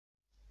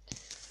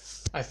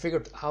I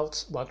figured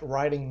out what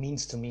writing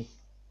means to me.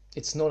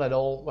 It's not at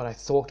all what I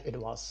thought it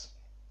was.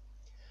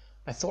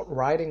 I thought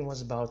writing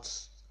was about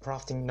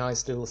crafting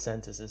nice little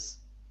sentences,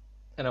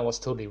 and I was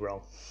totally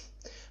wrong.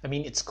 I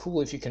mean, it's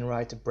cool if you can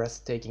write a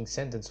breathtaking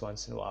sentence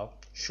once in a while,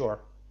 sure.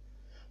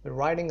 But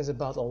writing is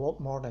about a lot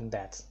more than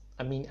that.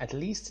 I mean, at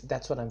least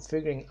that's what I'm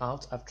figuring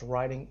out after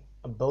writing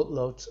a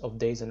boatload of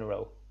days in a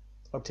row.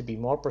 Or to be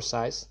more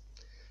precise,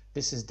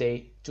 this is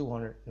day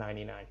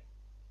 299.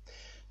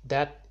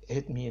 That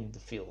hit me in the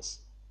feels.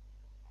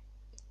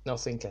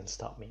 Nothing can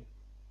stop me.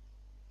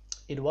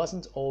 It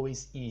wasn't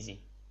always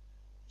easy.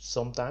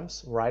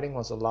 Sometimes writing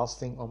was the last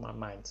thing on my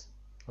mind.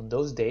 On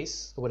those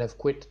days, I would have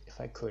quit if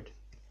I could.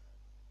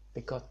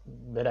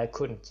 But I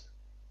couldn't.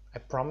 I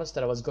promised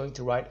that I was going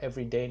to write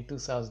every day in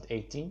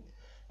 2018,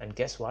 and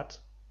guess what?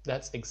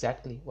 That's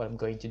exactly what I'm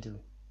going to do.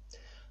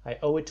 I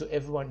owe it to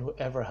everyone who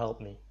ever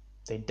helped me.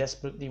 They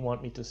desperately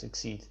want me to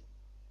succeed.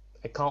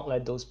 I can't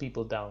let those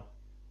people down.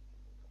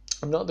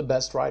 I'm not the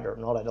best writer,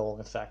 not at all,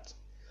 in fact.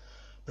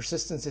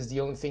 Persistence is the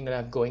only thing that I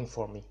have going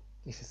for me,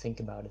 if you think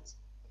about it.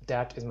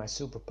 That is my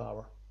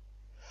superpower.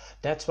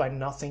 That's why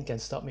nothing can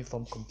stop me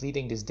from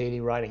completing this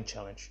daily writing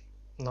challenge.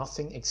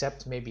 Nothing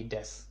except maybe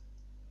death.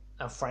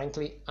 And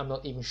frankly, I'm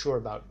not even sure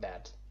about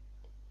that.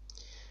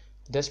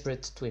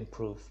 Desperate to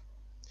improve.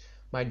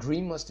 My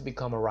dream was to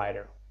become a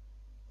writer,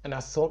 and I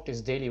thought this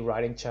daily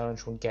writing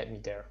challenge would get me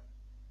there.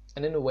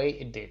 And in a way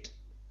it did.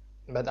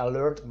 But I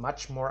learned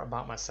much more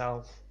about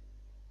myself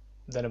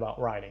than about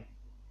writing.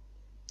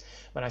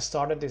 When I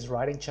started this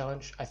writing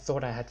challenge, I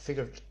thought I had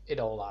figured it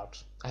all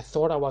out. I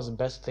thought I was the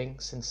best thing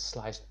since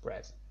sliced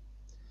bread.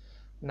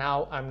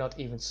 Now I'm not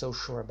even so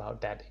sure about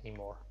that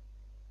anymore.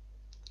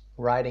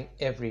 Writing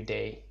every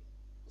day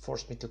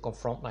forced me to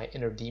confront my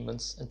inner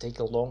demons and take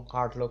a long,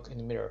 hard look in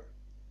the mirror.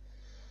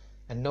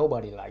 And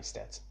nobody likes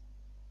that.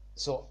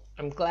 So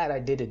I'm glad I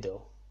did it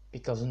though,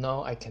 because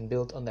now I can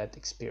build on that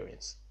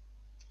experience.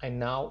 I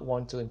now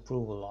want to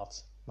improve a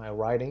lot. My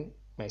writing,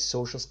 my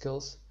social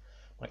skills,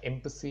 my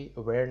empathy,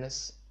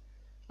 awareness.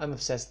 I'm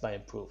obsessed by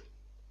improving.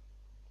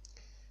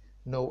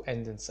 No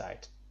end in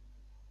sight.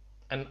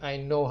 And I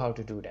know how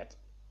to do that,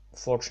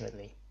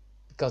 fortunately,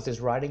 because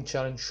this writing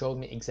challenge showed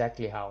me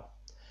exactly how.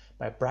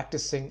 By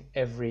practicing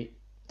every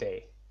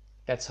day.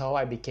 That's how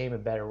I became a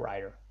better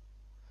writer.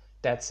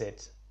 That's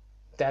it.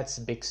 That's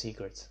the big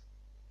secret.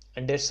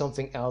 And there's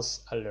something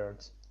else I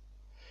learned.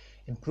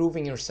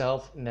 Improving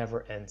yourself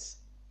never ends.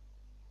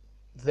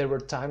 There were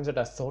times that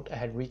I thought I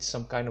had reached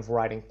some kind of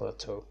writing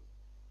plateau.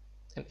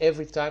 And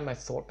every time I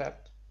thought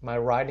that, my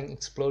writing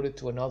exploded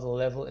to another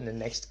level in the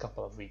next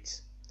couple of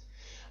weeks.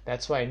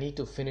 That's why I need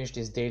to finish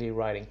this daily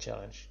writing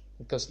challenge.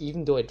 Because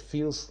even though it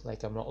feels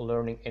like I'm not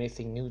learning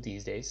anything new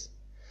these days,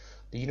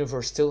 the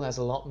universe still has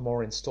a lot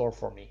more in store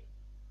for me.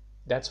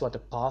 That's what the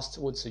past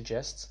would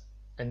suggest,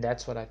 and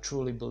that's what I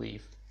truly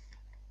believe.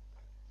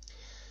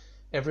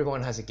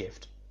 Everyone has a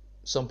gift.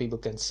 Some people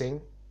can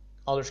sing,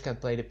 others can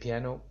play the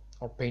piano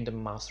or paint a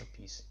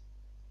masterpiece.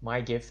 My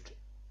gift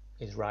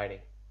is writing.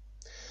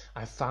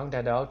 I found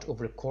that out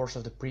over the course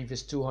of the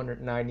previous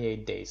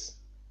 298 days.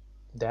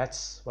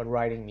 That's what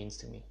writing means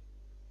to me.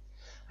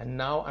 And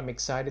now I'm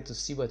excited to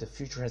see what the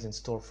future has in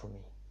store for me,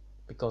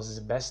 because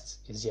the best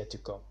is yet to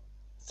come.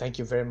 Thank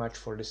you very much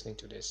for listening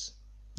to this.